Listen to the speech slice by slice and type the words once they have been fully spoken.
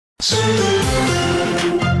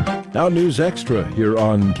Now News Extra here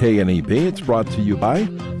on KNEB. It's brought to you by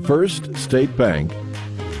First State Bank,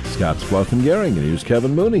 Scottsbluff and Gering. And here's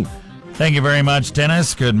Kevin Mooney. Thank you very much,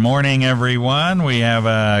 Dennis. Good morning, everyone. We have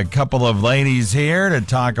a couple of ladies here to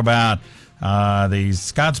talk about the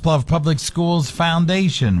Scottsbluff Public Schools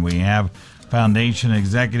Foundation. We have Foundation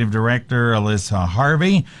Executive Director Alyssa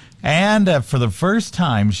Harvey. And for the first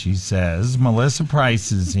time, she says, Melissa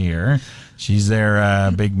Price is here. She's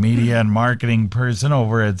their big media and marketing person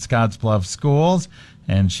over at Scottsbluff Schools,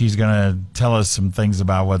 and she's going to tell us some things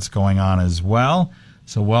about what's going on as well.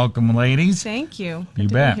 So welcome, ladies. Thank you. You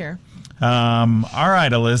bet. Be here. All right,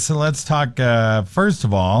 Alyssa, let's talk, first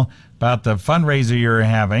of all, about the fundraiser you're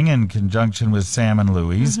having in conjunction with Sam and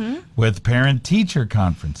Louies with parent-teacher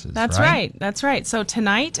conferences. That's right. That's right. So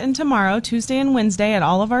tonight and tomorrow, Tuesday and Wednesday, at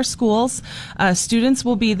all of our schools, students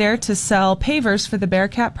will be there to sell pavers for the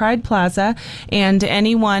Bearcat Pride Plaza, and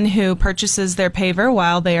anyone who purchases their paver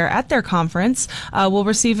while they are at their conference will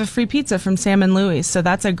receive a free pizza from Sam and Louie. So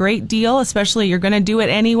that's a great deal, especially you're going to do it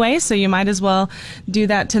anyway, so you might as well do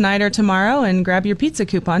that tonight or tomorrow and grab your pizza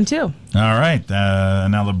coupon too. All right.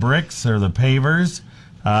 Now the bricks are the pavers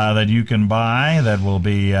that you can buy that will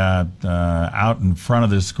be out in front of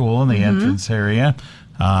the school in the entrance area.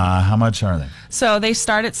 How much are they? So they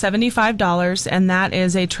start at $75, and that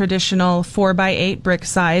is a traditional 4x8 brick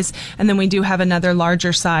size. And then we do have another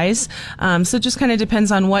larger size. So it just kind of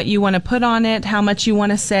depends on what you want to put on it, how much you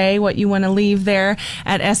want to say, what you want to leave there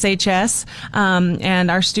at SHS.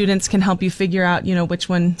 And our students can help you figure out, which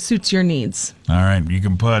one suits your needs. All right. You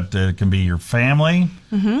can put, it can be your family.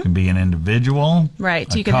 It can be an individual.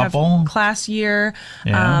 Right. You can couple. Have class year.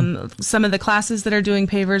 Yeah. Some of the classes that are doing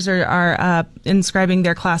pavers are inscribing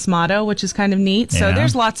their class motto, which is kind of neat. So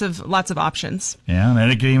there's lots of options. Yeah,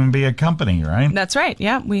 and it can even be a company, right? That's right.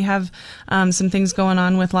 Yeah, we have some things going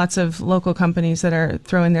on with lots of local companies that are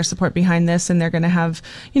throwing their support behind this, and they're going to have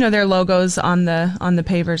their logos on the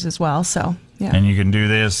pavers as well. So. Yeah. And you can do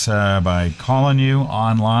this by calling you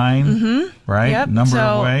online, right? Yep. Number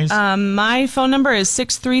of ways. My phone number is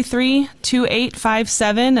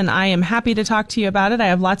 633-2857, and I am happy to talk to you about it. I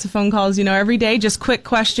have lots of phone calls, every day, just quick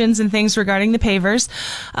questions and things regarding the pavers.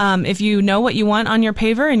 If you know what you want on your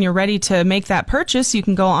paver and you're ready to make that purchase, you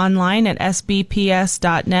can go online at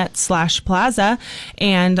sbps.net/plaza,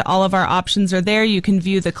 and all of our options are there. You can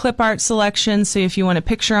view the clip art selection, so if you want a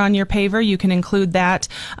picture on your paver, you can include that,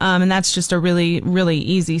 and that's just a really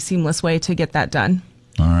easy, seamless way to get that done.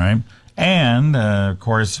 All right. And, of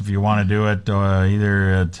course, if you want to do it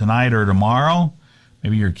either tonight or tomorrow,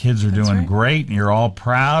 maybe your kids are doing great and you're all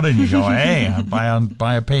proud and you go, hey, I'll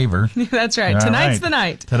buy a paver. That's right. Tonight's the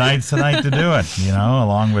night. Tonight's the night to do it,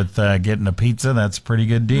 along with getting a pizza. That's a pretty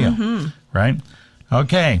good deal, right?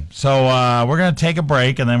 Okay. So we're going to take a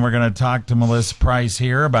break, and then we're going to talk to Melissa Price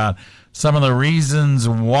here about some of the reasons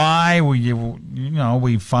why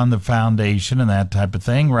we fund the foundation and that type of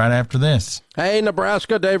thing right after this. Hey,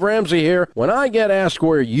 Nebraska, Dave Ramsey here. When I get asked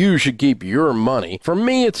where you should keep your money, for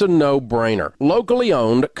me it's a no-brainer. Locally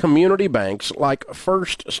owned community banks like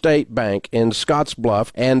First State Bank in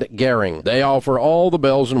Scottsbluff and Gering. They offer all the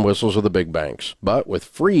bells and whistles of the big banks, but with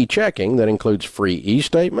free checking that includes free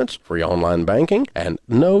e-statements, free online banking, and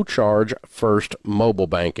no-charge First mobile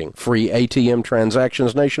banking, free ATM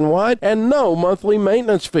transactions nationwide, and no monthly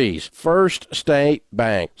maintenance fees. First State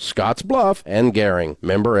Bank, Scottsbluff and Gering.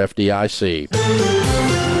 Member FDIC.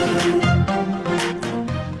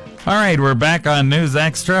 All right, we're back on News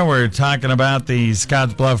Extra. We're talking about the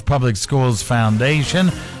Scottsbluff Public Schools Foundation.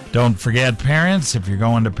 Don't forget, parents, if you're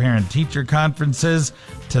going to parent-teacher conferences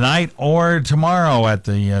tonight or tomorrow at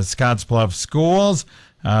the Scottsbluff schools,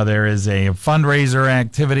 there is a fundraiser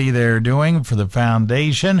activity they're doing for the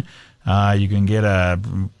foundation. You can get a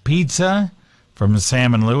pizza from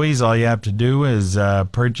Sam and Louie's. All you have to do is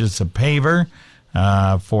purchase a paver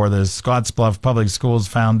for the Scottsbluff Public Schools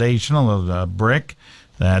Foundation, a brick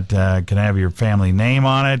that can have your family name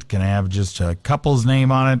on it, can have just a couple's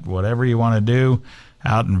name on it, whatever you want to do,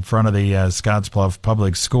 out in front of the Scottsbluff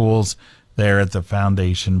Public Schools there at the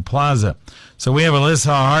Foundation Plaza. So we have Alyssa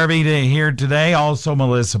Harvey here today, also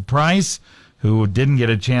Melissa Price, who didn't get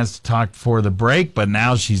a chance to talk before the break, but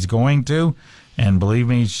now she's going to. And believe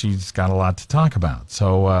me, she's got a lot to talk about.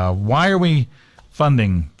 So why are we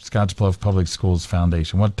funding Scottsbluff Public Schools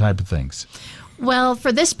Foundation? What type of things? Well,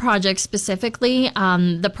 for this project specifically,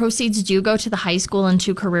 the proceeds do go to the high school and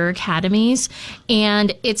to career academies.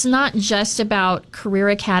 And it's not just about career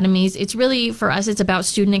academies. It's really, for us, it's about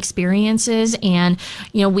student experiences. And,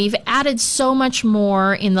 we've added so much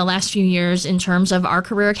more in the last few years in terms of our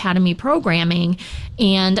career academy programming.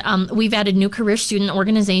 And we've added new career student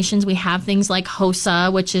organizations. We have things like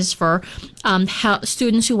HOSA, which is for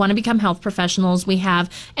students who want to become health professionals. We have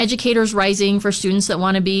Educators Rising for students that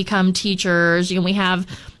want to become teachers. We have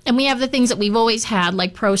the things that we've always had,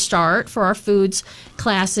 like Pro Start for our foods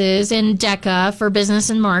classes, and DECA for business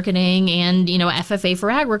and marketing, and FFA for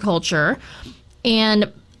agriculture.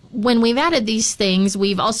 And when we've added these things,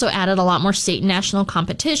 we've also added a lot more state and national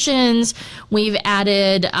competitions. We've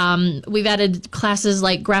added classes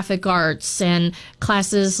like graphic arts and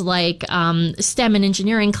classes like STEM and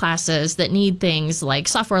engineering classes that need things like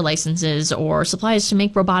software licenses or supplies to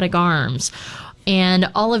make robotic arms. And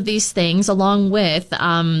all of these things, along with,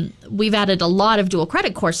 we've added a lot of dual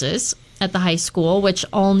credit courses at the high school, which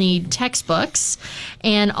all need textbooks.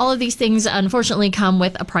 And all of these things, unfortunately, come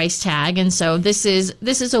with a price tag. And so this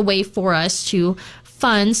is a way for us to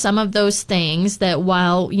fund some of those things that,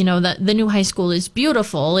 while, the new high school is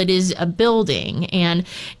beautiful, it is a building. And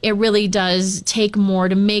it really does take more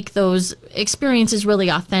to make those experiences really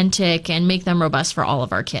authentic and make them robust for all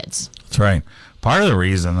of our kids. That's right. Part of the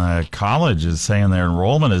reason college is saying their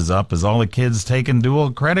enrollment is up is all the kids taking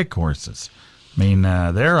dual credit courses. I mean,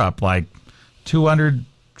 they're up like 200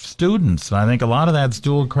 students. And I think a lot of that's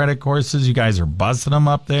dual credit courses. You guys are busing them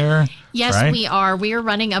up there. Yes, right? we are. We are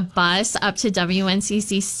running a bus up to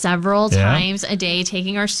WNCC several times a day,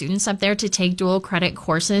 taking our students up there to take dual credit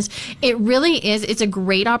courses. It really is. It's a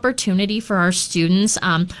great opportunity for our students.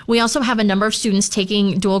 We also have a number of students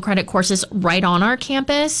taking dual credit courses right on our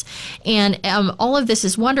campus. And all of this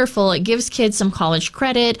is wonderful. It gives kids some college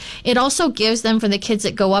credit. It also gives them, for the kids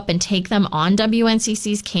that go up and take them on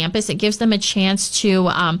WNCC's campus, it gives them a chance to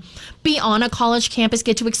be on a college campus,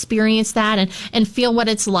 get to experience that and feel what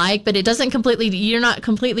it's like. But you're not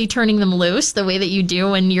completely turning them loose the way that you do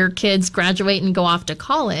when your kids graduate and go off to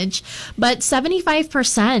college. But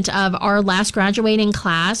 75% of our last graduating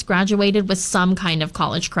class graduated with some kind of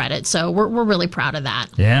college credit. So we're really proud of that.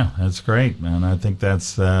 Yeah, that's great, man. I think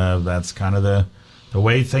that's kind of the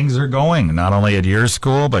way things are going, not only at your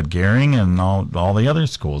school, but Gehring and all the other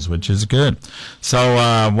schools, which is good.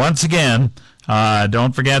 So once again,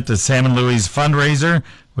 don't forget the Sam Louie fundraiser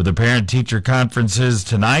with the parent-teacher conferences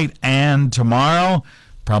tonight and tomorrow.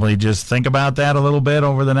 Probably just think about that a little bit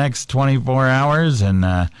over the next 24 hours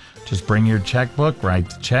and just bring your checkbook, write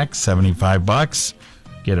the check, $75,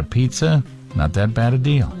 get a pizza. Not that bad a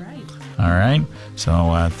deal. All right.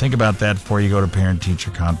 So think about that before you go to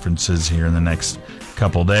parent-teacher conferences here in the next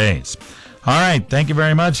couple days. All right. Thank you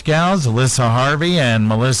very much, gals. Alyssa Harvey and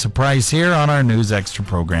Melissa Price here on our News Extra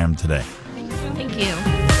program today. Thank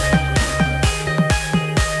you.